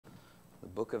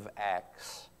book of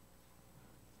Acts.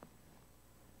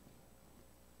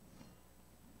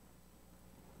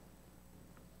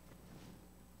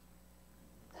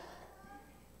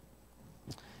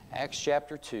 Acts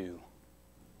chapter 2.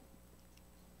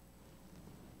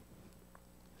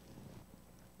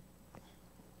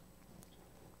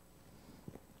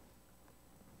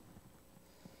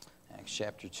 Acts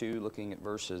chapter 2, looking at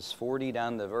verses 40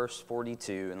 down to verse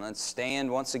 42. And let's stand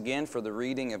once again for the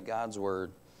reading of God's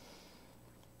Word.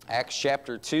 Acts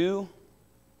chapter 2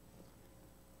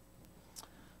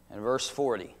 and verse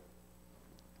 40.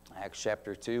 Acts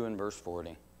chapter 2 and verse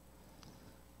 40.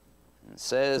 It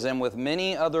says, "And with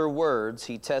many other words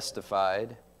he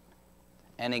testified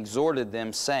and exhorted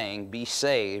them, saying, Be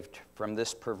saved from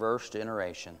this perverse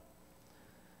generation.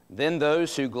 Then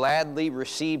those who gladly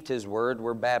received his word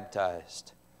were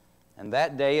baptized. And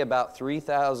that day about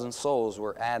 3,000 souls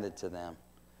were added to them.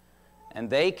 And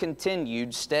they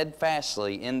continued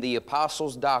steadfastly in the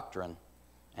apostles' doctrine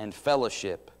and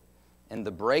fellowship, in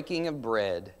the breaking of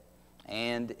bread,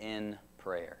 and in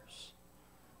prayers."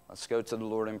 Let's go to the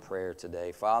Lord in prayer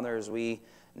today. Father, as we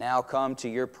now come to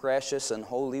your precious and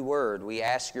holy word, we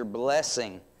ask your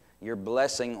blessing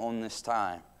on this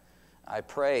time. I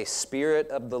pray, Spirit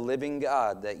of the living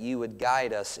God, that you would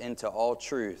guide us into all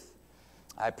truth.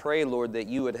 I pray, Lord, that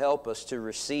you would help us to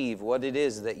receive what it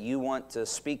is that you want to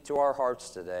speak to our hearts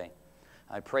today.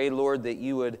 I pray, Lord, that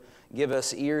you would give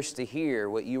us ears to hear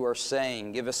what you are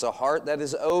saying. Give us a heart that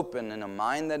is open and a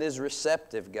mind that is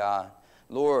receptive, God.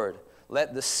 Lord,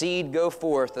 let the seed go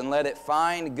forth and let it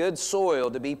find good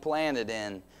soil to be planted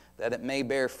in, that it may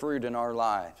bear fruit in our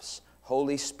lives.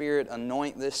 Holy Spirit,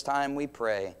 anoint this time, we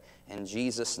pray. In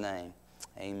Jesus' name,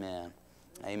 amen.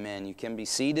 Amen. You can be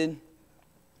seated.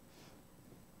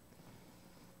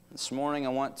 This morning I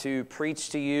want to preach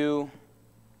to you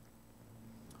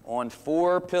on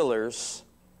 4 pillars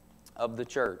of the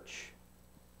church.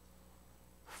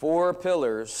 4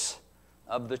 pillars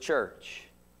of the church.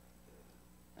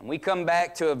 And we come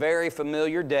back to a very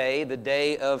familiar day, the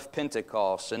day of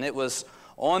Pentecost. And it was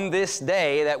on this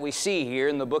day that we see here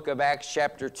in the book of Acts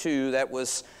chapter 2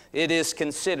 it is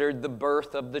considered the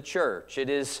birth of the church. It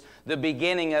is the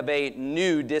beginning of a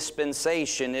new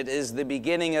dispensation. It is the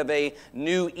beginning of a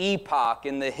new epoch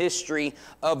in the history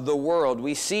of the world.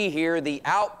 We see here the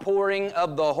outpouring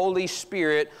of the Holy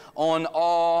Spirit on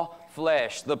all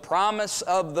flesh. The promise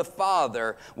of the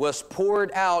Father was poured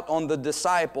out on the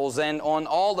disciples and on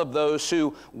all of those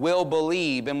who will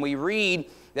believe. And we read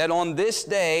that on this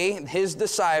day, his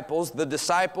disciples, the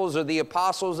disciples or the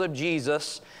apostles of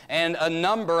Jesus, and a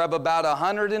number of about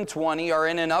 120 are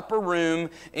in an upper room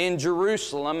in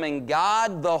Jerusalem, and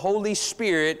God, the Holy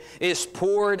Spirit, is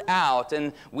poured out.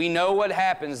 And we know what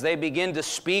happens. They begin to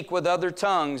speak with other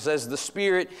tongues as the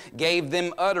Spirit gave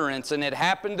them utterance. And it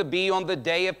happened to be on the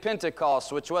day of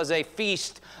Pentecost, which was a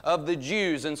feast of the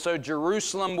Jews. And so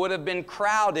Jerusalem would have been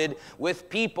crowded with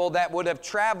people that would have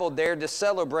traveled there to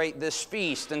celebrate this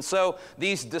feast. And so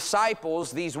these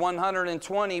disciples, these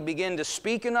 120, begin to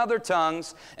speak in other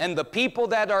tongues, and the people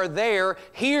that are there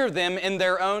hear them in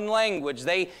their own language.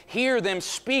 They hear them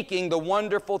speaking the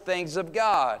wonderful things of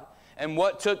God. And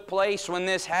what took place when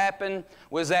this happened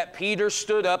was that Peter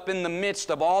stood up in the midst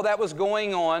of all that was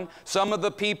going on. Some of the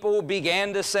people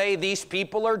began to say, "These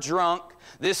people are drunk.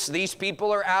 These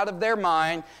people are out of their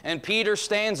mind." And Peter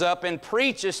stands up and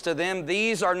preaches to them,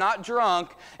 "These are not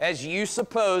drunk as you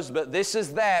suppose, but this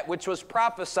is that which was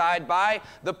prophesied by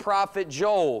the prophet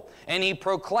Joel." And he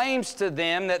proclaims to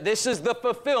them that this is the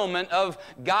fulfillment of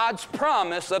God's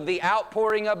promise of the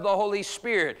outpouring of the Holy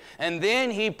Spirit. And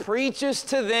then he preaches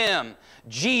to them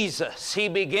Jesus. He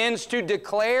begins to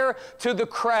declare to the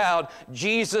crowd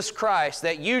Jesus Christ,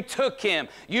 that you took him,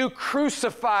 you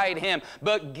crucified him,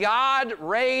 but God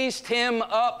raised him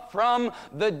up from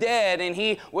the dead. And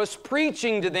he was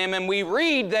preaching to them, and we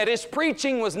read that his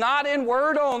preaching was not in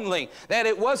word only, that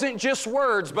it wasn't just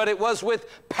words, but it was with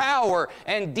power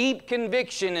and deep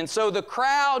conviction. And so the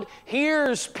crowd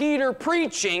hears Peter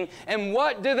preaching, and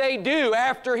what do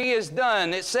after he is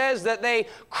done? It says that they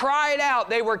cried out,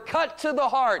 they were cut to the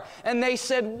heart, and they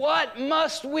said, "What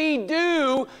must we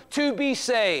do to be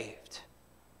saved?"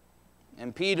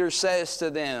 And Peter says to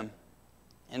them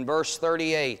in verse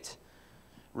 38,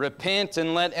 "Repent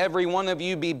and let every one of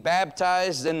you be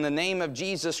baptized in the name of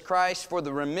Jesus Christ for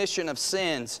the remission of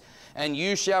sins, and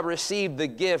you shall receive the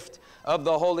gift of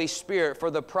the Holy Spirit. For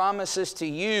the promises to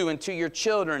you and to your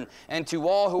children and to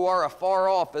all who are afar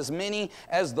off, as many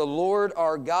as the Lord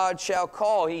our God shall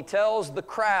call. He tells the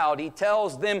crowd, he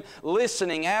tells them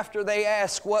listening, after they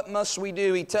ask, what must we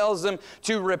do? He tells them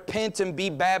to repent and be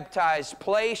baptized.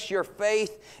 Place your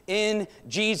faith in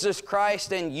Jesus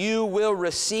Christ and you will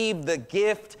receive the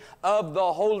gift of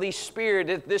the Holy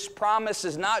Spirit. This promise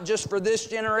is not just for this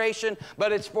generation,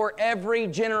 but it's for every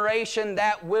generation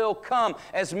that will come,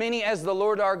 as many as the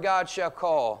Lord our God shall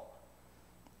call.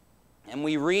 And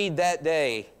we read that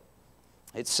day,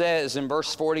 it says in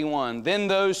verse 41, then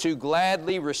those who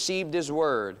gladly received His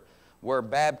word were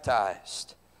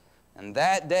baptized. And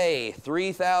that day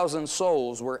 3,000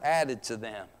 souls were added to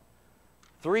them.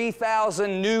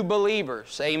 3,000 new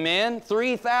believers, amen?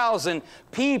 3,000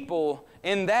 people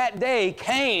in that day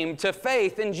came to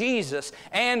faith in Jesus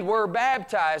and were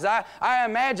baptized. I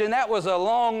imagine that was a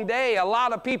long day. A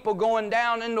lot of people going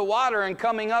down into water and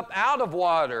coming up out of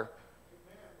water.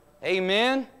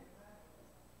 Amen?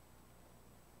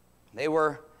 They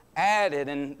were added.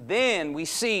 And then we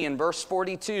see in verse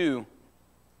 42,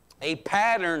 a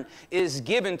pattern is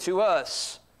given to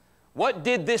us. What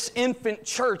did this infant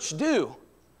church do?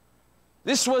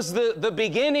 This was the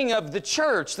beginning of the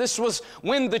church. This was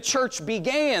when the church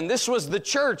began. This was the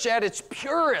church at its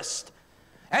purest,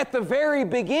 at the very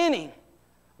beginning.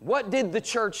 What did the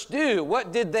church do?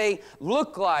 What did they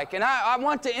look like? And I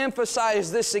want to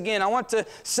emphasize this again. I want to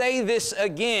say this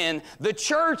again. The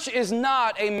church is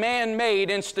not a man-made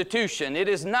institution. It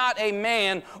is not a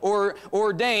man or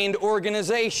ordained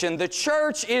organization. The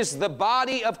church is the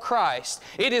body of Christ.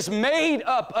 It is made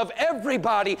up of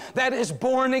everybody that is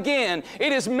born again.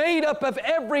 It is made up of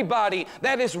everybody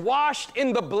that is washed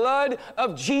in the blood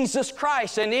of Jesus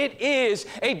Christ. And it is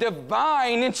a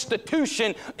divine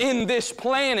institution in this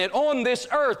planet, on this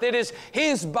earth. It is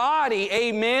His body,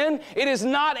 amen? It is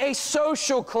not a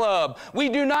social club. We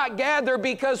do not gather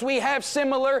because we have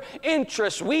similar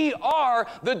interests. We are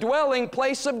the dwelling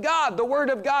place of God. The Word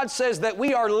of God says that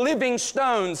we are living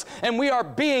stones and we are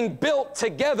being built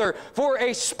together for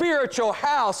a spiritual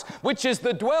house, which is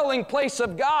the dwelling place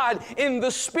of God in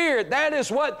the Spirit. That is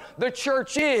what the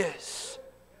church is.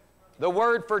 The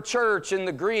word for church in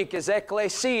the Greek is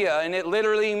ekklesia, and it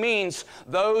literally means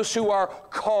those who are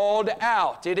called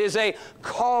out. It is a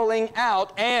calling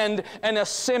out and an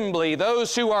assembly.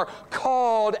 Those who are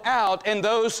called out and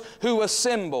those who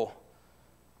assemble.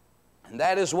 And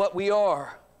that is what we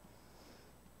are.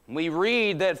 We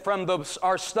read that from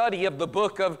our study of the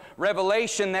book of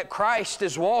Revelation that Christ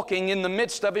is walking in the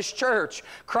midst of His church.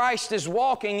 Christ is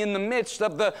walking in the midst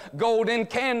of the golden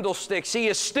candlesticks. He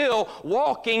is still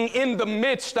walking in the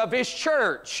midst of His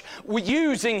church,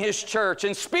 using His church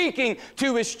and speaking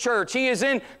to His church. He is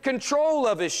in control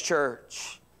of His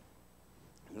church.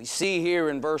 We see here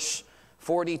in verse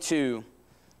 42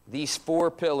 these four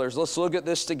pillars. Let's look at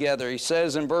this together. He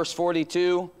says in verse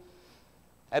 42,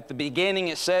 at the beginning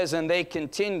it says, and they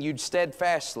continued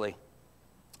steadfastly.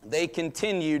 They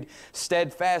continued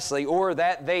steadfastly, or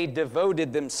that they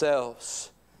devoted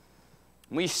themselves.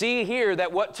 We see here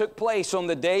that what took place on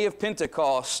the day of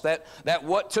Pentecost, that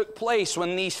what took place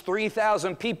when these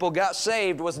 3,000 people got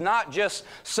saved was not just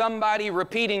somebody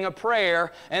repeating a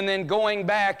prayer and then going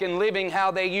back and living how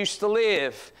they used to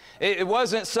live. It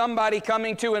wasn't somebody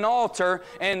coming to an altar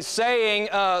and saying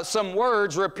some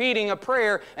words, repeating a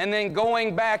prayer, and then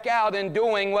going back out and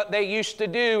doing what they used to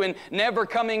do and never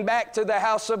coming back to the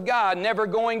house of God, never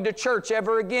going to church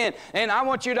ever again. And I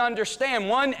want you to understand,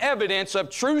 one evidence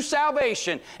of true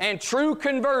salvation and true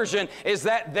conversion is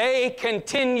that they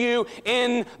continue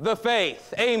in the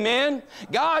faith. Amen?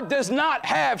 God does not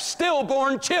have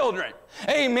stillborn children.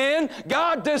 Amen.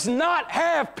 God does not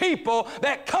have people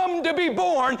that come to be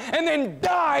born and then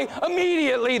die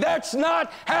immediately. That's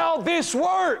not how this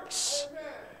works.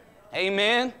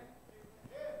 Amen.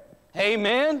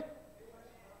 Amen.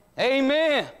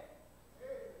 Amen.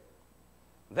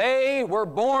 They were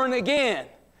born again.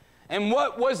 And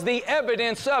what was the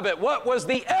evidence of it? What was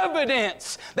the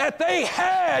evidence that they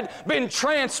had been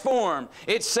transformed?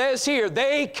 It says here,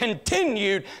 they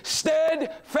continued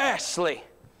steadfastly.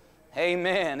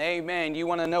 Amen, amen. You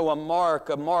want to know a mark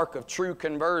of true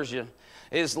conversion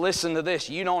is, listen to this,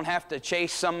 you don't have to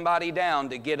chase somebody down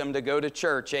to get them to go to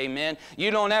church, amen.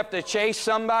 You don't have to chase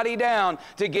somebody down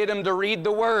to get them to read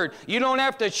the Word. You don't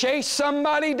have to chase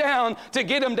somebody down to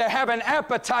get them to have an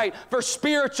appetite for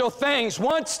spiritual things.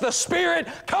 Once the Spirit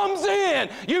comes in,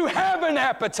 you have an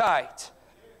appetite.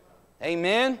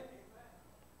 Amen.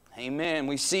 Amen.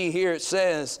 We see here it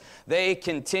says, they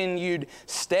continued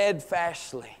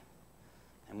steadfastly.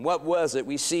 And what was it?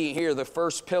 We see here the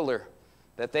first pillar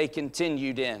that they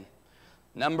continued in.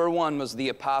 Number one was the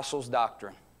apostles'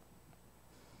 doctrine.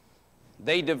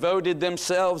 They devoted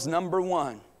themselves, number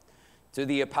one, to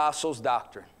the apostles'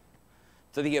 doctrine,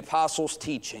 to the apostles'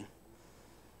 teaching.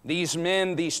 These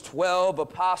men, these 12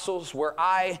 apostles, were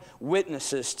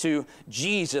eyewitnesses to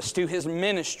Jesus, to His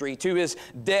ministry, to His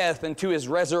death, and to His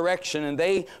resurrection, and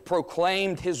they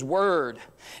proclaimed His word.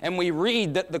 And we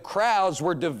read that the crowds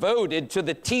were devoted to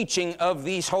the teaching of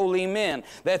these holy men,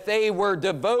 that they were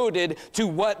devoted to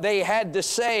what they had to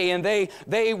say, and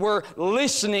they were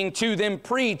listening to them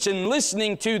preach and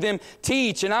listening to them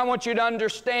teach. And I want you to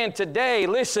understand today,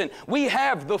 listen, we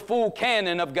have the full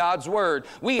canon of God's Word.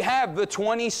 We have the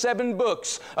 27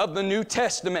 books of the New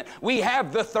Testament. We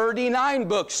have the 39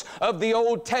 books of the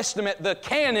Old Testament. The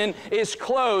canon is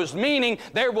closed, meaning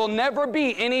there will never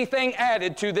be anything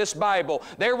added to this Bible.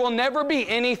 There will never be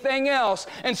anything else.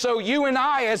 And so you and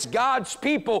I, as God's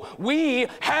people, we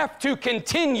have to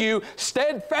continue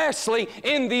steadfastly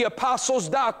in the apostles'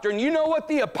 doctrine. You know what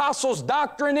the apostles'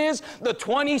 doctrine is? The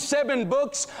 27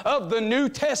 books of the New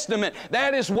Testament.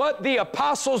 That is what the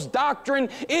apostles' doctrine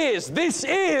is. This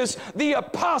is the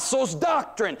apostles'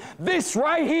 doctrine. This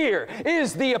right here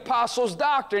is the apostles'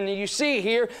 doctrine. And you see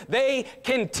here, they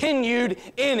continued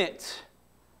in it.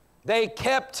 They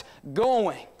kept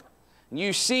going.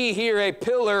 You see here a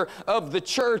pillar of the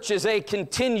church is a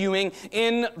continuing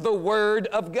in the Word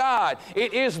of God.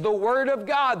 It is the Word of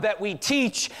God that we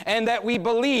teach and that we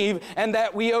believe and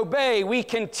that we obey. We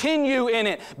continue in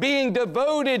it, being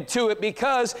devoted to it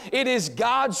because it is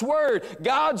God's Word.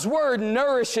 God's Word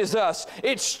nourishes us.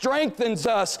 It strengthens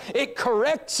us. It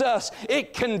corrects us.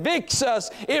 It convicts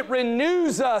us. It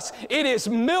renews us. It is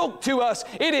milk to us.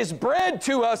 It is bread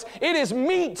to us. It is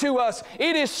meat to us.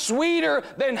 It is sweeter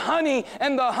than honey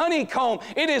and the honeycomb.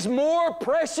 It is more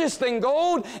precious than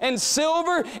gold and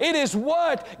silver. It is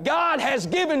what God has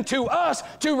given to us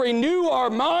to renew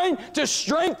our mind, to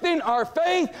strengthen our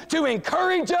faith, to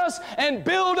encourage us and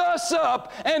build us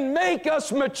up and make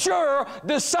us mature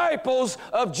disciples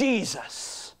of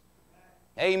Jesus.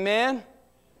 Amen.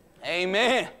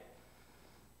 Amen.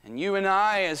 And you and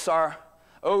I, as our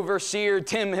overseer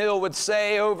Tim Hill would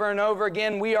say over and over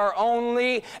again, we are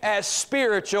only as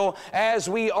spiritual as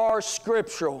we are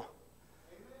scriptural.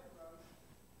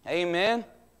 Amen.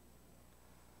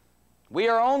 We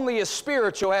are only as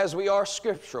spiritual as we are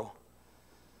scriptural.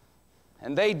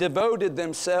 And they devoted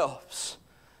themselves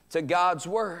to God's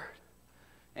Word.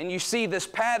 And you see this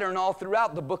pattern all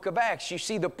throughout the book of Acts. You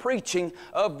see the preaching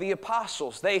of the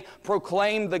apostles. They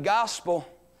proclaimed the gospel,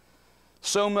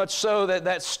 so much so that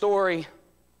that story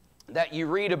that you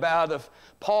read about of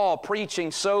Paul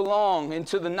preaching so long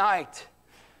into the night,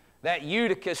 that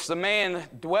Eutychus, the man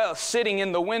sitting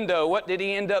in the window, what did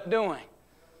he end up doing?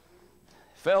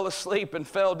 Fell asleep and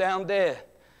fell down dead.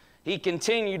 He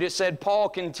continued, it said, Paul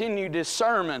continued his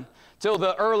sermon till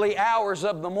the early hours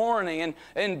of the morning.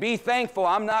 And be thankful,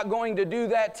 I'm not going to do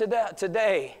that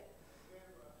today.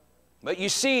 But you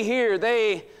see here,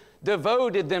 they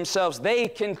devoted themselves. They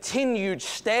continued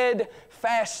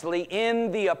steadfastly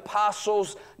in the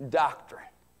apostles' doctrine.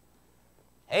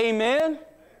 Amen?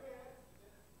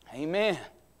 Amen.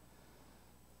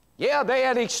 Yeah, they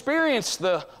had experienced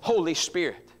the Holy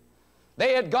Spirit.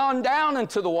 They had gone down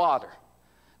into the water.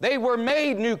 They were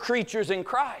made new creatures in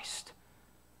Christ.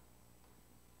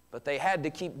 But they had to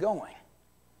keep going.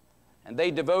 And they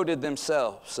devoted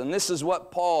themselves. And this is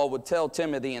what Paul would tell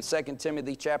Timothy in 2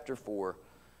 Timothy chapter 4.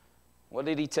 What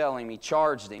did he tell him? He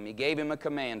charged him. He gave him a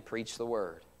command, preach the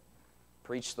Word.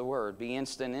 Preach the Word. Be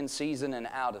instant in season and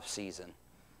out of season.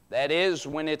 That is,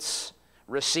 when it's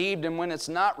received and when it's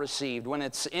not received. When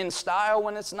it's in style,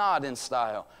 when it's not in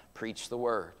style. Preach the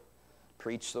Word.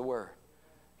 Preach the Word.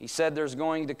 He said there's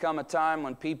going to come a time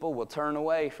when people will turn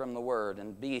away from the Word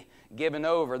and be given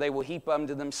over. They will heap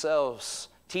unto themselves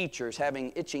teachers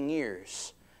having itching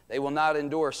ears. They will not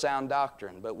endure sound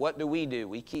doctrine. But what do?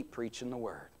 We keep preaching the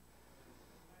Word.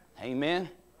 Amen?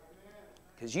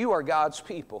 Because you are God's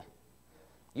people.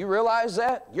 You realize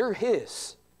that? You're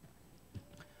His.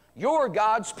 You're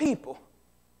God's people.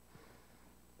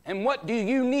 And what do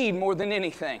you need more than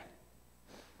anything?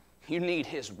 You need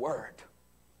His Word.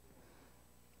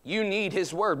 You need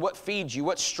His Word. What feeds you?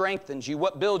 What strengthens you?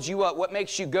 What builds you up? What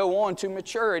makes you go on to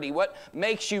maturity? What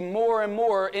makes you more and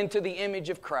more into the image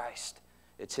of Christ?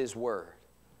 It's His Word.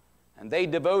 And they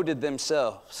devoted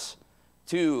themselves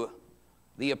to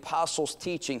the apostles'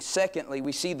 teaching. Secondly,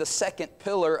 we see the second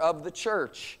pillar of the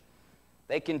church.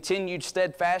 They continued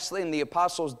steadfastly in the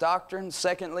apostles' doctrine.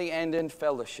 Secondly, and in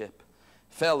fellowship.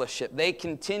 fellowship. They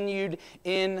continued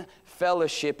in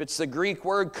fellowship. It's the Greek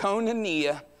word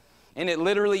koinonia, and it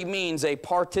literally means a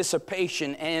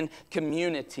participation and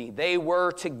community. They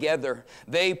were together.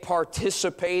 They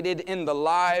participated in the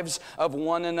lives of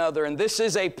one another. And this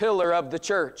is a pillar of the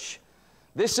church.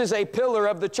 This is a pillar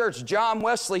of the church. John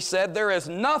Wesley said, there is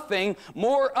nothing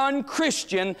more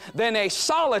unchristian than a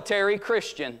solitary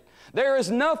Christian. There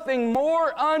is nothing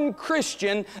more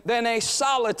unchristian than a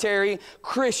solitary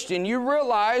Christian. You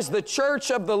realize the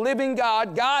church of the living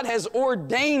God, God has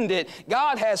ordained it,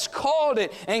 God has called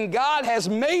it, and God has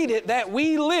made it that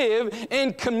we live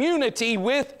in community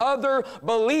with other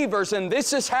believers. And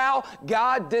this is how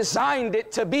God designed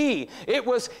it to be. It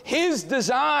was His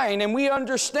design, and we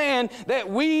understand that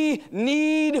we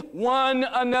need one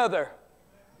another.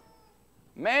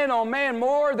 Man, oh man,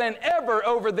 more than ever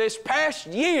over this past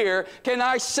year, can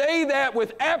I say that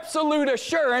with absolute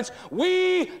assurance,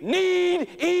 we need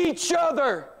each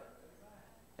other.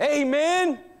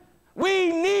 Amen? We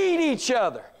need each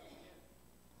other.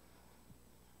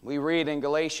 We read in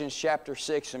Galatians chapter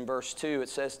 6 and verse 2, it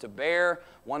says, to bear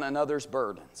one another's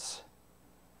burdens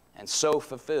and so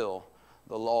fulfill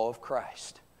the law of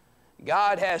Christ.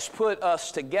 God has put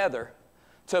us together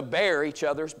to bear each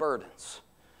other's burdens,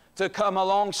 to come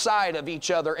alongside of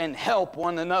each other and help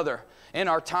one another in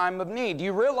our time of need. Do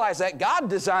you realize that God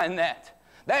designed that?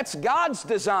 That's God's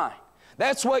design.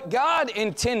 That's what God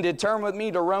intended. Turn with me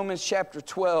to Romans chapter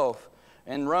 12.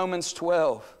 In Romans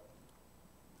 12.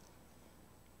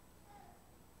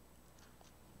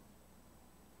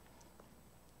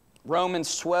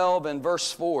 Romans 12 and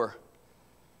verse 4.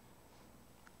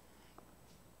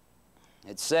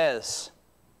 It says,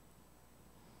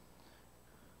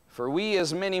 for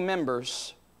as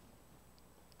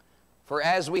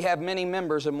we have many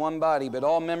members in one body, but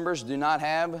all members do not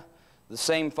have the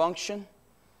same function,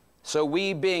 so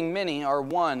we being many are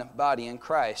one body in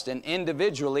Christ, and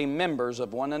individually members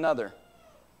of one another.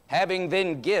 Having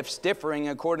then gifts differing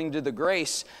according to the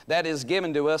grace that is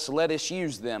given to us, let us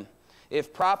use them.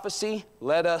 If prophecy,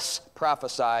 let us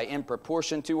prophesy in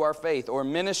proportion to our faith. Or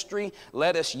ministry,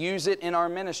 let us use it in our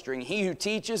ministering. He who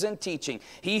teaches in teaching.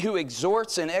 He who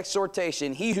exhorts in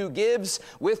exhortation. He who gives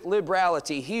with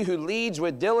liberality. He who leads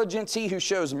with diligence. He who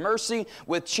shows mercy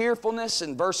with cheerfulness.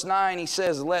 In verse 9 he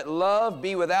says, let love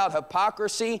be without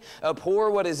hypocrisy.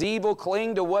 Abhor what is evil.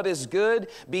 Cling to what is good.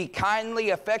 Be kindly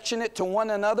affectionate to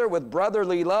one another with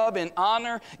brotherly love and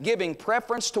honor, giving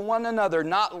preference to one another,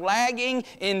 not lagging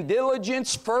in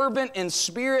diligence, fervent in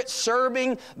spirit,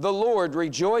 serving the Lord,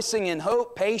 rejoicing in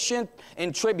hope, patient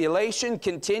in tribulation,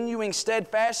 continuing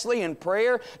steadfastly in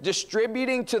prayer,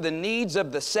 distributing to the needs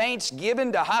of the saints,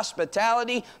 given to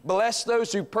hospitality. Bless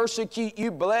those who persecute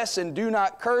you, bless and do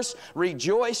not curse.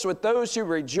 Rejoice with those who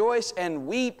rejoice, and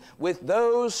weep with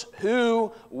those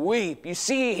who weep. You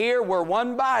see here, we're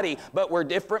one body, but we're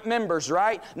different members,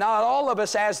 right? Not all of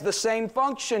us has the same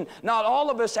function. Not all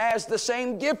of us has the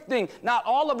same gifting. Not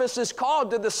all of us is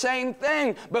called to the same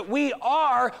thing, but we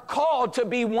are called to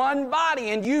be one body.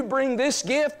 And you bring this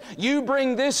gift, you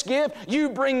bring this gift, you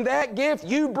bring that gift,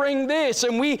 you bring this,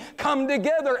 and we come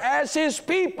together as His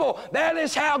people. That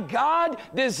is how God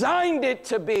designed it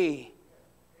to be.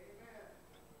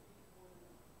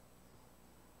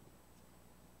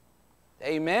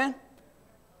 Amen.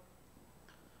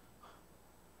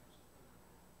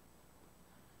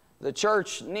 The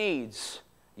church needs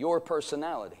your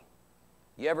personality.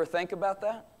 You ever think about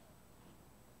that?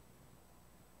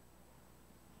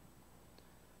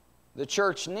 The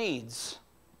church needs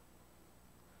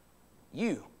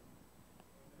you.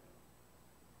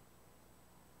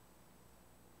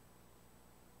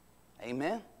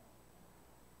 Amen?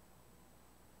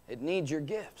 It needs your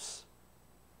gifts.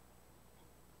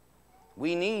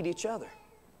 We need each other.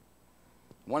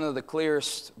 One of the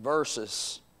clearest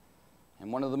verses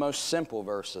and one of the most simple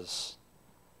verses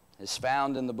is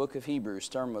found in the book of Hebrews.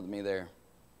 Turn with me there.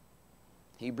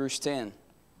 Hebrews 10.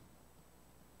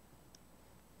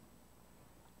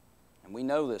 And we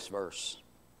know this verse.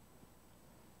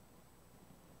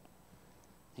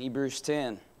 Hebrews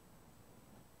 10.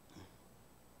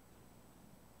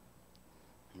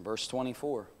 Verse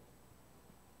 24.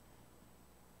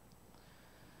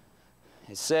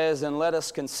 It says, and let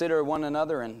us consider one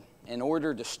another in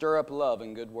order to stir up love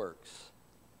and good works.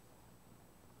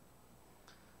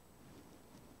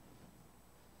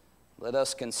 Let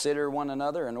us consider one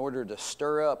another in order to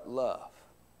stir up love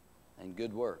and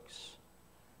good works,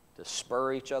 to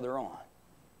spur each other on.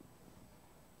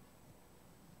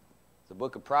 The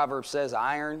book of Proverbs says,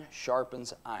 iron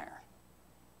sharpens iron.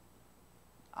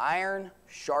 Iron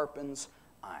sharpens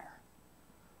iron.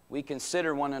 we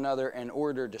consider one another in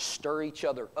order to stir each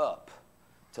other up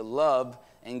to love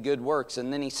and good works.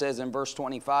 And then he says in verse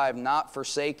 25, not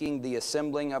forsaking the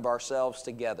assembling of ourselves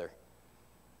together,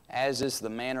 as is the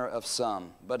manner of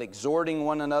some, but exhorting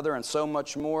one another, and so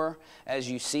much more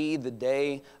as you see the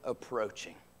day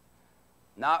approaching.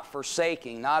 Not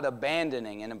forsaking, not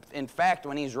abandoning. And in fact,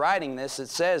 when he's writing this, it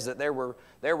says that there were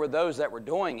those that were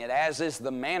doing it, as is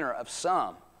the manner of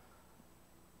some.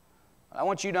 I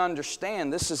want you to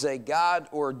understand, this is a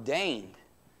God-ordained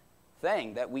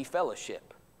thing, that we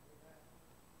fellowship,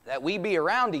 that we be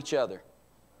around each other.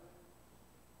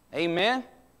 Amen?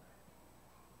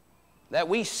 That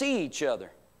we see each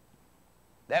other,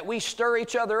 that we stir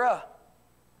each other up.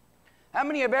 How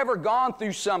many have ever gone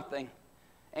through something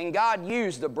and God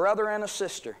used a brother and a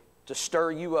sister to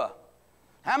stir you up?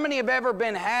 How many have ever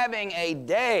been having a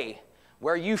day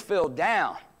where you feel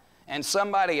down and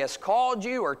somebody has called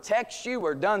you or texted you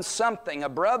or done something, a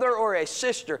brother or a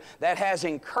sister that has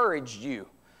encouraged you?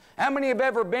 How many have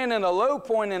ever been in a low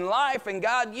point in life and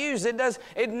God used it?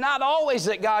 It's not always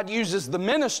that God uses the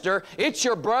minister. It's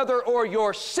your brother or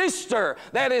your sister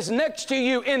that is next to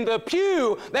you in the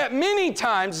pew that many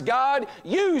times God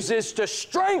uses to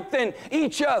strengthen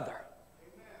each other.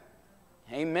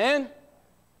 Amen. Amen.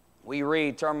 We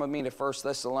read, turn with me to 1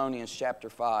 Thessalonians chapter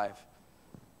 5.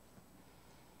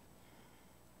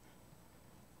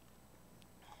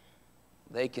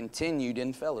 They continued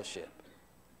in fellowship.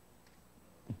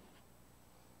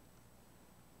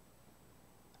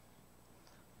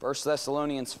 1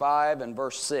 Thessalonians 5 and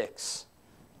verse 6.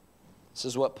 This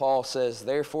is what Paul says,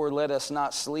 therefore let us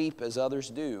not sleep as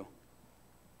others do,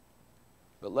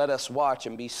 but let us watch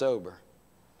and be sober.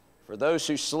 For those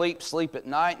who sleep, sleep at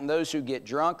night, and those who get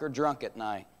drunk are drunk at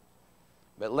night.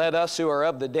 But let us who are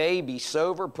of the day be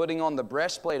sober, putting on the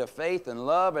breastplate of faith and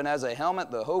love, and as a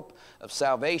helmet the hope of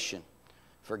salvation.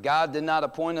 For God did not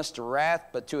appoint us to wrath,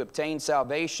 but to obtain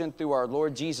salvation through our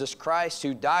Lord Jesus Christ,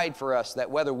 who died for us,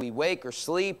 that whether we wake or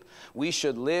sleep, we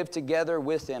should live together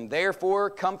with Him.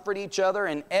 Therefore, comfort each other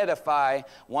and edify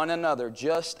one another,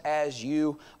 just as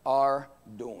you are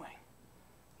doing.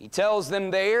 He tells them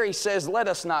there, he says, let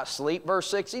us not sleep. Verse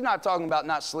 6, he's not talking about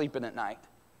not sleeping at night.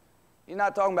 He's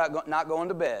not talking about not going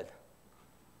to bed.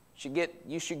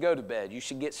 You should go to bed. You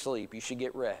should get sleep. You should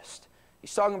get rest.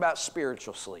 He's talking about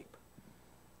spiritual sleep.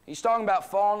 He's talking about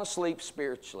falling asleep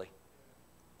spiritually,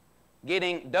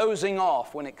 dozing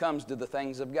off when it comes to the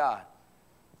things of God.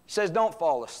 He says, don't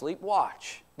fall asleep.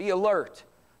 Watch. Be alert.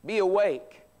 Be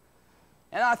awake.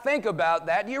 And I think about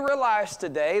that. You realize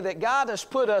today that God has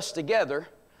put us together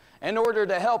in order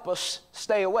to help us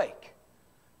stay awake.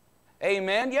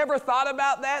 Amen. You ever thought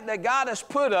about that? That God has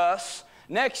put us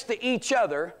next to each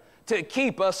other to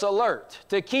keep us alert,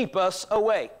 to keep us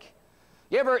awake.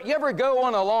 You ever go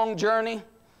on a long journey?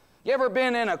 You ever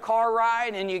been in a car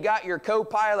ride and you got your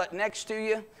co-pilot next to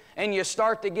you and you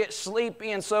start to get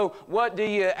sleepy, and so what do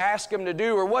you ask him to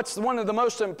do? Or what's one of the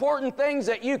most important things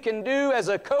that you can do as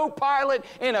a co-pilot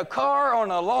in a car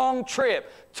on a long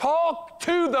trip? Talk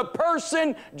to the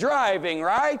person driving,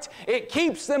 right? It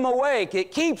keeps them awake.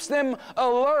 It keeps them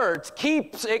alert.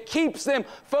 It keeps them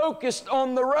focused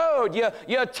on the road.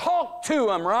 You talk to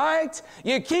them, right?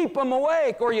 You keep them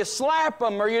awake, or you slap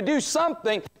them, or you do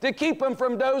something to keep them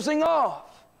from dozing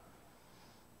off.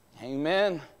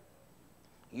 Amen.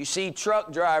 You see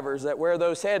truck drivers that wear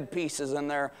those headpieces,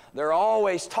 and they're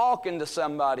always talking to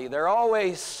somebody. They're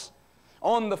always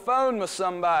on the phone with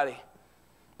somebody.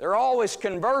 They're always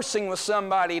conversing with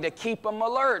somebody to keep them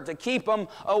alert, to keep them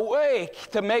awake,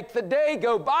 to make the day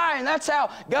go by. And that's how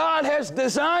God has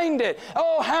designed it.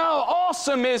 Oh, how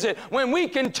awesome is it when we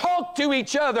can talk to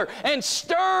each other and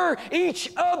stir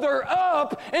each other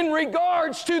up in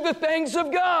regards to the things of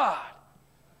God.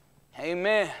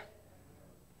 Amen.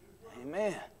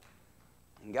 Amen.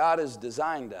 And God has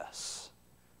designed us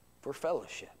for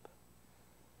fellowship.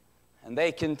 And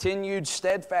they continued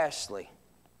steadfastly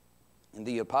in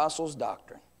the apostles'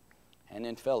 doctrine and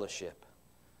in fellowship.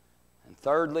 And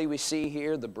thirdly, we see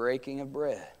here the breaking of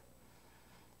bread.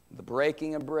 The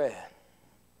breaking of bread,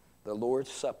 the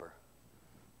Lord's Supper.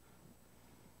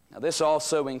 Now, this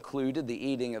also included the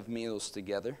eating of meals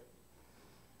together,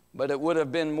 but it would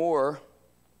have been more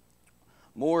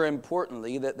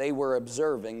importantly that they were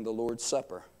observing the Lord's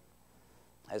Supper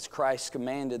as Christ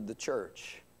commanded the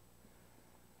church.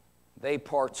 They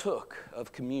partook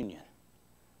of communion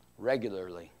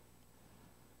regularly.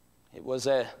 It was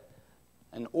an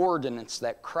ordinance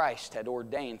that Christ had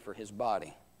ordained for His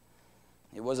body.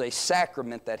 It was a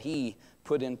sacrament that He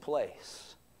put in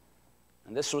place.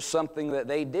 And this was something that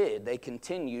they did. They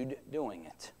continued doing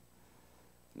it.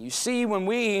 You see, when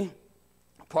we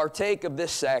partake of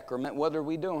this sacrament, what are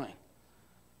we doing?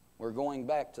 We're going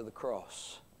back to the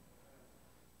cross.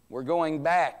 We're going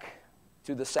back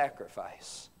to the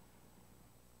sacrifice.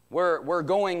 We're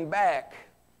going back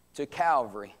to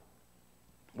Calvary.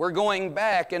 We're going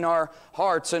back in our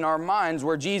hearts and our minds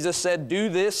where Jesus said, do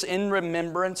this in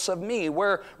remembrance of me.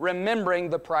 We're remembering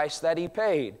the price that He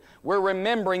paid. We're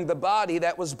remembering the body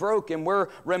that was broken. We're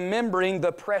remembering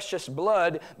the precious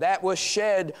blood that was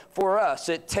shed for us.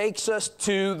 It takes us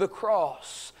to the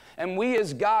cross. And we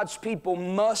as God's people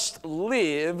must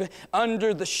live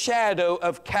under the shadow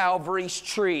of Calvary's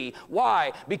tree.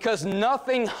 Why? Because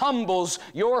nothing humbles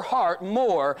your heart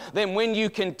more than when you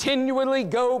continually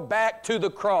go back to the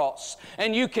cross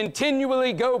and you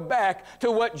continually go back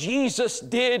to what Jesus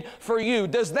did for you.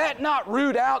 Does that not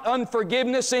root out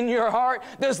unforgiveness in your heart?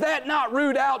 Does that not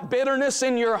root out bitterness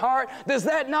in your heart? Does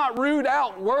that not root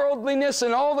out worldliness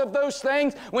and all of those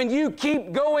things when you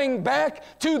keep going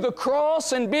back to the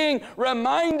cross and being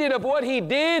reminded of what He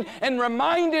did and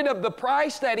reminded of the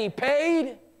price that He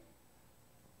paid?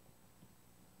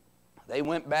 They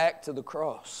went back to the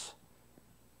cross,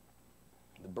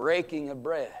 the breaking of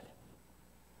bread.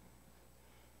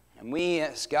 And we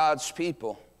as God's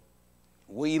people,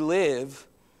 we live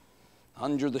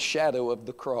under the shadow of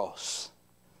the cross,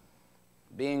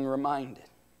 being reminded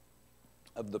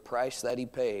of the price that He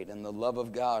paid and the love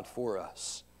of God for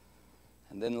us.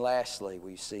 And then lastly,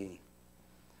 we see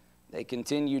they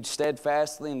continued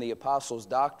steadfastly in the apostles'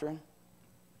 doctrine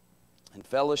and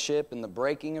fellowship, in the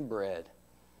breaking of bread,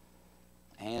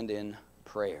 and in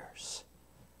prayers.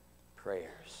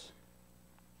 Prayers.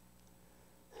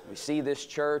 We see this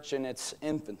church in its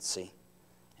infancy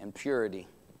and purity,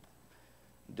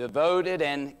 devoted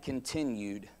and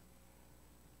continued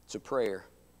to prayer.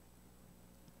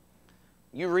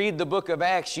 You read the book of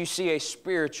Acts, you see a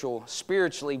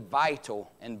spiritually vital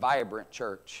and vibrant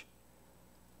church.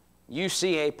 You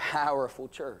see a powerful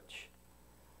church.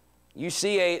 You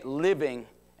see a living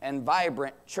and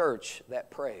vibrant church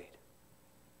that prayed.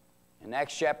 In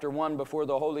Acts chapter 1, before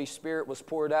the Holy Spirit was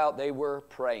poured out, they were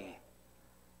praying.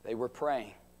 They were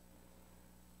praying.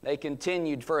 They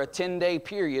continued for a 10-day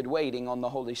period waiting on the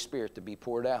Holy Spirit to be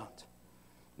poured out.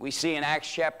 We see in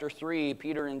Acts chapter 3,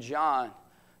 Peter and John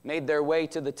made their way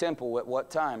to the temple at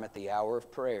what time? At the hour of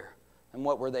prayer. And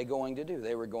what were they going to do?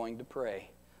 They were going to pray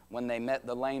when they met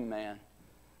the lame man.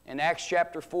 In Acts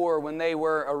chapter 4, when they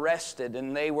were arrested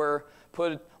and they were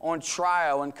put on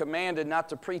trial and commanded not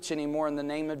to preach anymore in the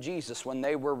name of Jesus, when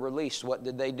they were released, what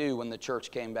did they do when the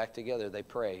church came back together? They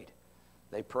prayed.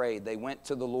 They prayed. They went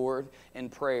to the Lord in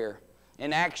prayer.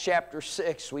 In Acts chapter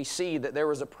 6, we see that there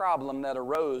was a problem that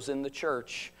arose in the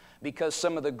church because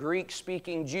some of the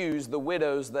Greek-speaking Jews, the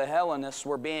widows, the Hellenists,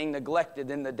 were being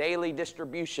neglected in the daily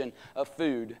distribution of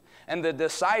food. And the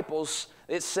disciples,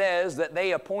 it says that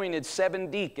they appointed 7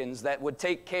 deacons that would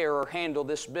take care or handle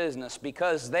this business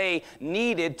because they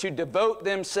needed to devote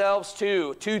themselves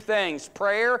to 2 things,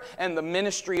 prayer and the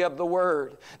ministry of the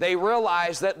Word. They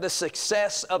realized that the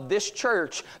success of this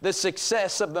church, the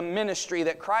success of the ministry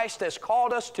that Christ has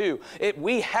called us to,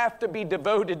 we have to be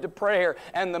devoted to prayer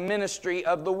and the ministry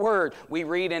of the Word. We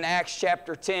read in Acts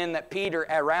chapter 10 that Peter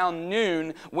around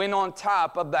noon went on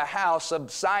top of the house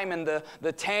of Simon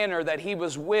the tanner that he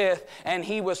was with, and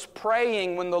he was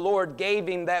praying when the Lord gave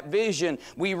him that vision.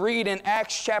 We read in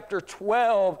Acts chapter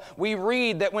 12, we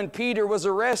read that when Peter was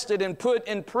arrested and put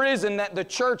in prison, that the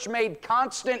church made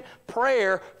constant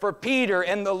prayer for Peter,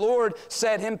 and the Lord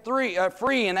set him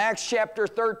free. In Acts chapter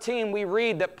 13, we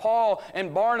read that Paul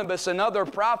and Barnabas and other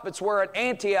prophets were at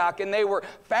Antioch, and they were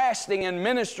fasting and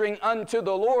ministering unto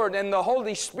the Lord, and the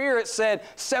Holy Spirit said,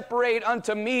 separate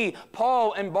unto me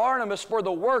Paul and Barnabas for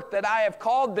the work that I have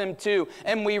called them to.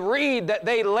 And we read that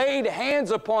they laid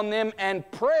hands upon them and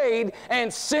prayed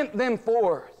and sent them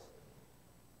forth.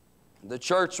 The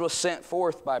church was sent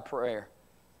forth by prayer.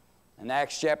 In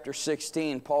Acts chapter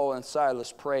 16, Paul and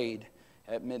Silas prayed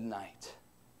at midnight.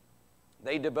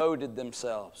 They devoted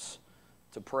themselves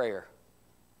to prayer.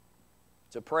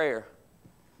 To prayer.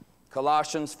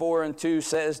 Colossians 4:2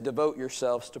 says, devote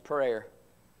yourselves to prayer.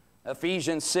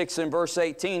 Ephesians 6 and verse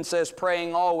 18 says,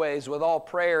 praying always with all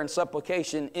prayer and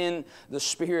supplication in the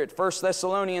Spirit. 1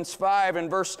 Thessalonians 5 and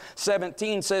verse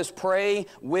 17 says, pray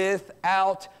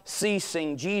without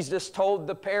ceasing. Jesus told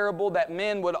the parable that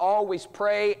men would always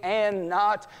pray and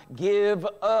not give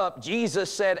up.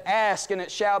 Jesus said, ask and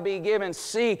it shall be given.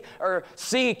 Seek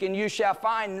and you shall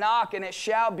find. Knock and it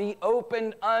shall be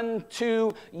opened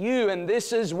unto you. And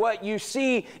this is what you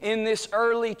see in this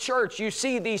early church. You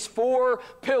see these 4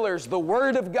 pillars pillars, the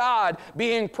Word of God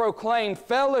being proclaimed,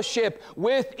 fellowship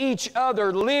with each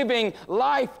other, living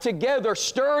life together,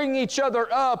 stirring each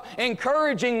other up,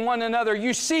 encouraging one another.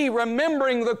 You see,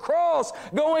 remembering the cross,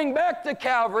 going back to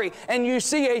Calvary, and you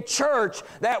see a church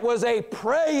that was a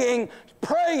praying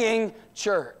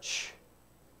church.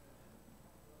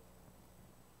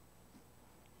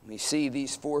 We see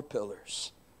these 4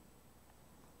 pillars.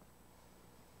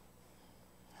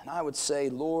 And I would say,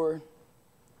 Lord,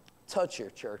 touch your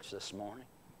church this morning.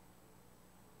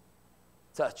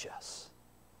 Touch us.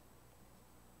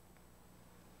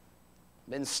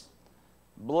 Been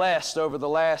blessed over the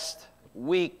last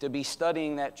week to be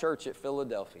studying that church at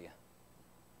Philadelphia.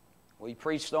 We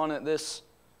preached on it this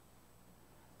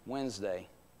Wednesday.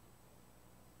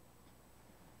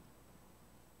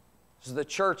 This is the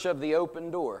church of the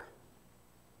open door.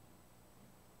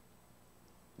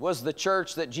 Was the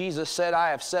church that Jesus said, I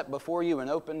have set before you an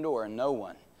open door, and no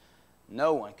one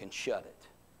can shut it.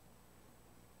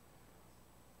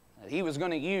 And He was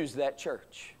going to use that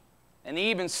church. And He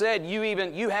even said,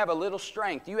 you have a little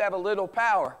strength, you have a little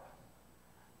power.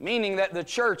 Meaning that the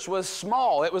church was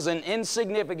small. It was an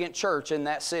insignificant church in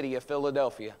that city of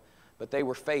Philadelphia. But they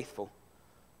were faithful.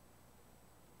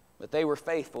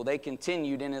 They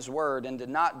continued in His Word and did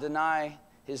not deny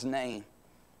His name.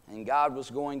 And God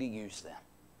was going to use them.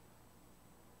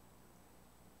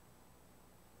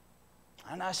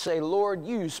 And I say, Lord,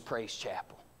 use Praise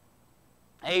Chapel.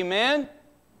 Amen?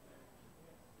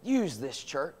 Use this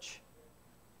church.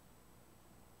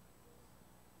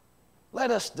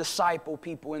 Let us disciple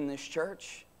people in this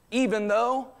church. Even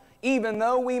though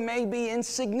we may be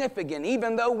insignificant,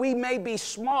 even though we may be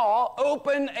small,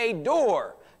 open a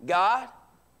door, God.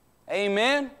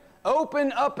 Amen?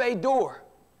 Open up a door.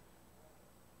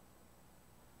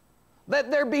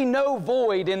 Let there be no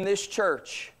void in this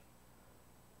church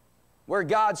where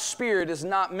God's Spirit is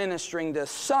not ministering to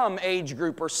some age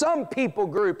group or some people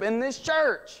group in this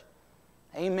church.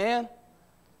 Amen?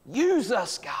 Use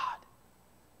us, God.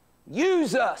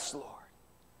 Use us, Lord.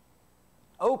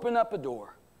 Open up a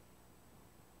door.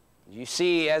 You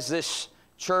see, as this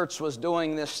church was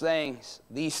doing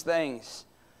these things,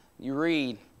 you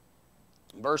read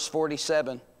verse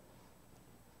 47.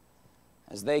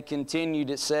 As they continued,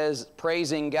 it says,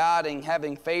 praising God and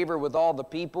having favor with all the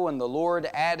people, and the Lord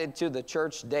added to the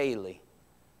church daily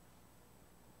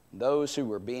those who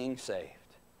were being saved.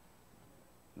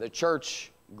 The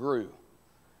church grew.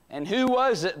 And who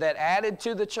was it that added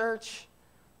to the church?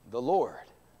 The Lord.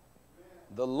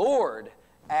 The Lord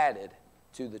added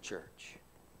to the church.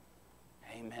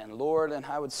 Amen. Lord, and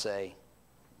I would say,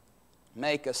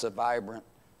 make us a vibrant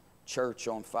church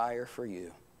on fire for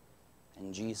you.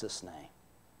 In Jesus' name.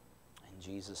 In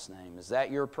Jesus' name. Is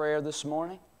that your prayer this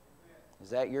morning?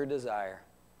 Is that your desire?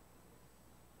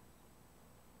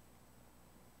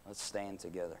 Let's stand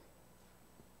together.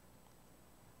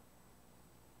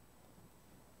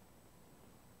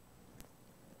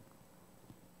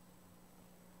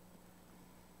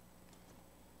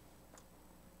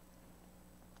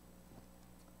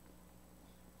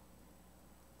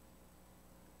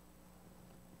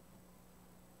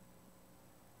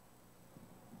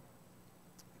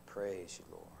 Praise you,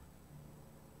 Lord.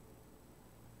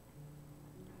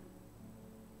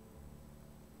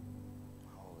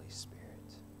 Holy Spirit.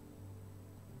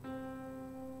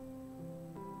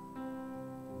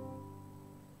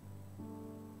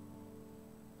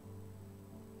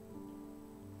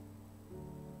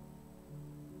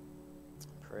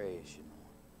 Praise you, Lord.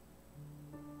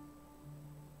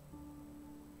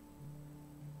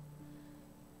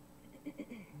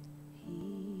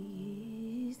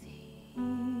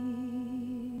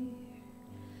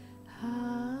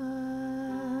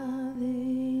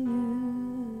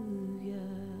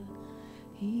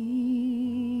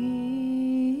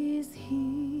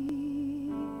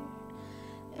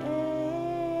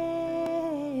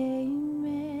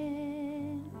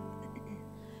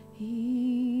 He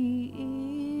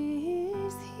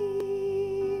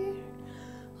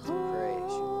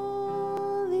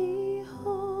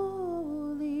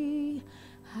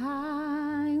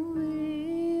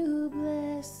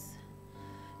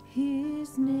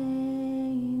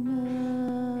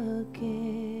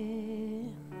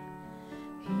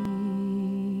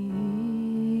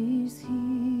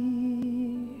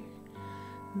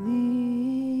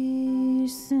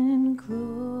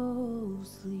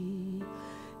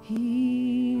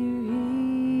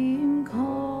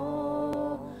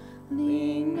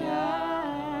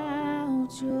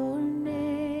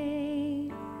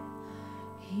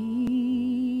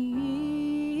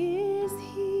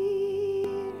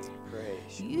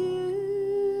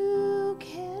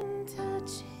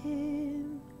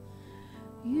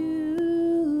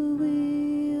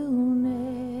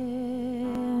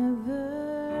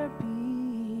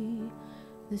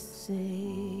the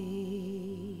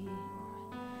same.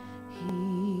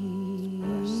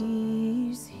 He's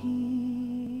here.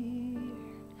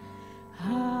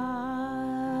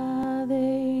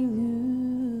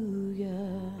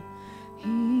 Hallelujah.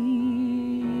 He's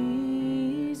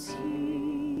here.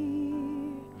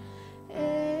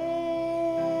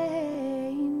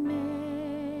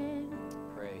 Amen.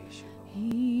 Praise you, Lord. He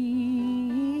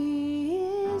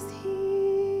is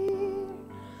here.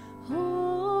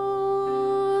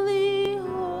 Holy,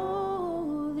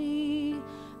 holy,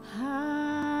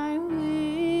 I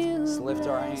will Let's lift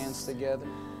our bless hands together.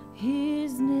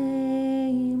 His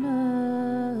name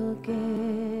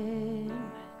again.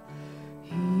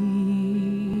 He's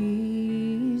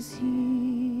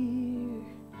here.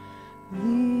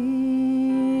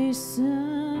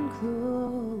 Listen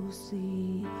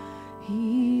closely.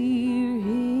 Hear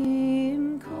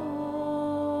him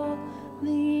calling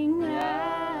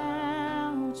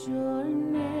out your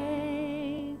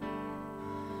name.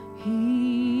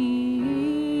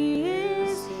 He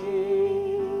is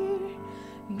here.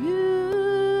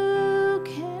 You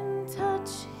can touch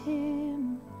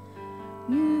him.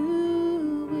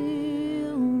 You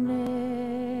will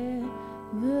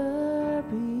never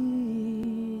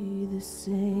be the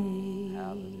same.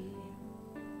 Hallelujah.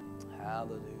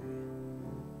 Hallelujah.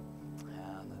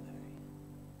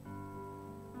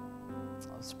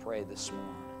 Let's pray this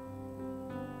morning.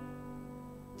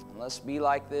 And let's be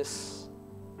like this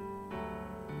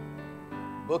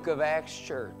Book of Acts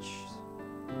church,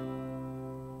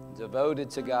 devoted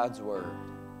to God's Word,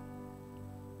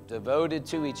 devoted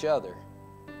to each other,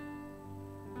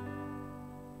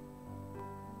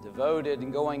 devoted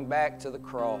and going back to the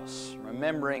cross,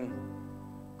 remembering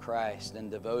Christ, and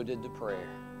devoted to prayer.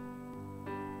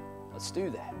 Let's do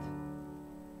that.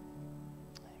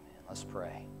 Amen. Let's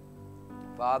pray.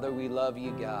 Father, we love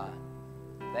you, God.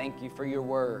 Thank you for your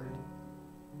word.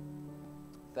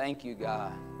 Thank you,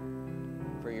 God,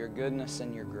 for your goodness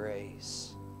and your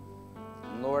grace.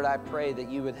 And Lord, I pray that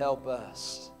you would help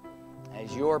us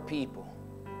as your people.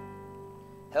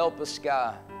 Help us,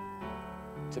 God,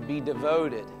 to be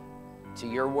devoted to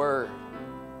your word.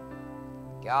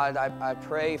 God, I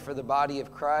pray for the body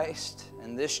of Christ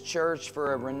and this church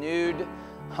for a renewed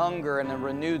hunger and a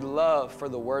renewed love for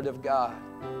the Word of God,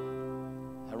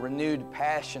 a renewed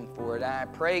passion for it. And I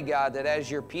pray, God, that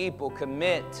as your people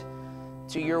commit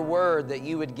to your Word, that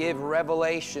you would give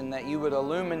revelation, that you would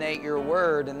illuminate your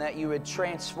Word, and that you would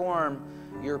transform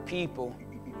your people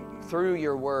through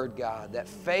your Word, God, that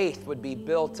faith would be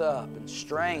built up and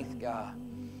strength, God.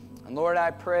 And Lord,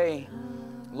 I pray,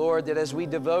 Lord, that as we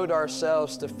devote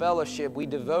ourselves to fellowship, we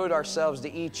devote ourselves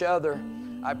to each other,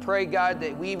 I pray, God,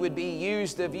 that we would be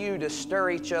used of you to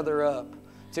stir each other up,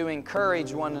 to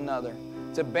encourage one another,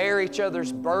 to bear each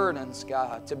other's burdens,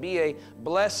 God, to be a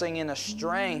blessing and a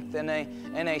strength and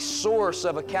a source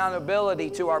of accountability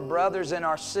to our brothers and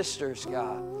our sisters,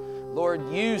 God.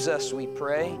 Lord, use us, we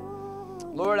pray.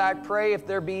 Lord, I pray if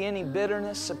there be any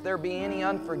bitterness, if there be any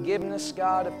unforgiveness,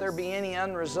 God, if there be any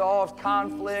unresolved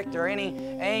conflict or any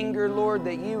anger, Lord,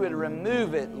 that you would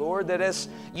remove it, Lord, that as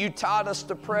you taught us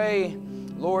to pray,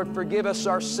 Lord, forgive us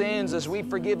our sins as we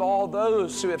forgive all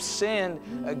those who have sinned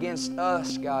against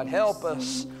us, God. Help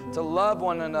us to love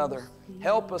one another.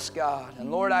 Help us, God. And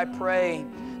Lord, I pray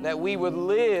that we would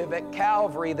live at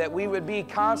Calvary, that we would be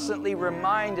constantly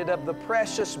reminded of the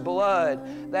precious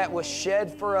blood that was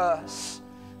shed for us,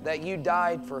 that you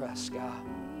died for us, God.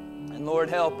 And Lord,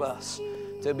 help us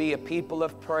to be a people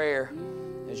of prayer.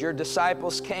 As your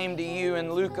disciples came to you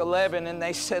in Luke 11 and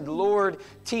they said, Lord,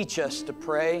 teach us to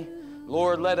pray.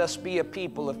 Lord, let us be a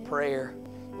people of prayer.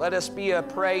 Let us be a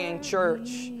praying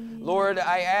church. Lord,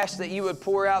 I ask that you would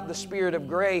pour out the spirit of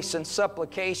grace and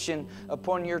supplication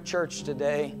upon your church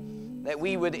today, that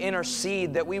we would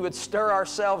intercede, that we would stir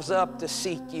ourselves up to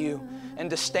seek you and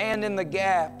to stand in the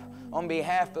gap on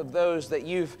behalf of those that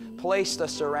you've placed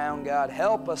us around, God.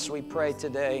 Help us, we pray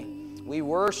today. We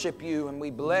worship you and we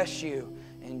bless you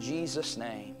in Jesus'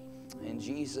 name. In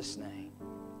Jesus' name.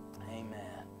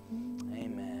 Amen.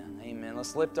 Amen. Amen.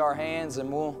 Let's lift our hands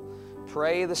and we'll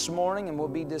pray this morning and we'll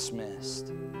be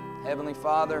dismissed. Heavenly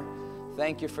Father,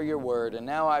 thank you for your word. And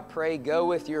now I pray, go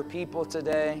with your people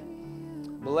today.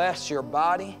 Bless your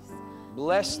body.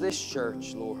 Bless this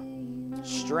church, Lord.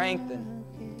 Strengthen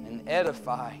and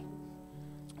edify.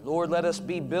 Lord, let us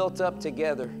be built up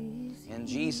together. In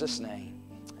Jesus' name,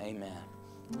 amen.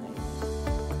 Amen.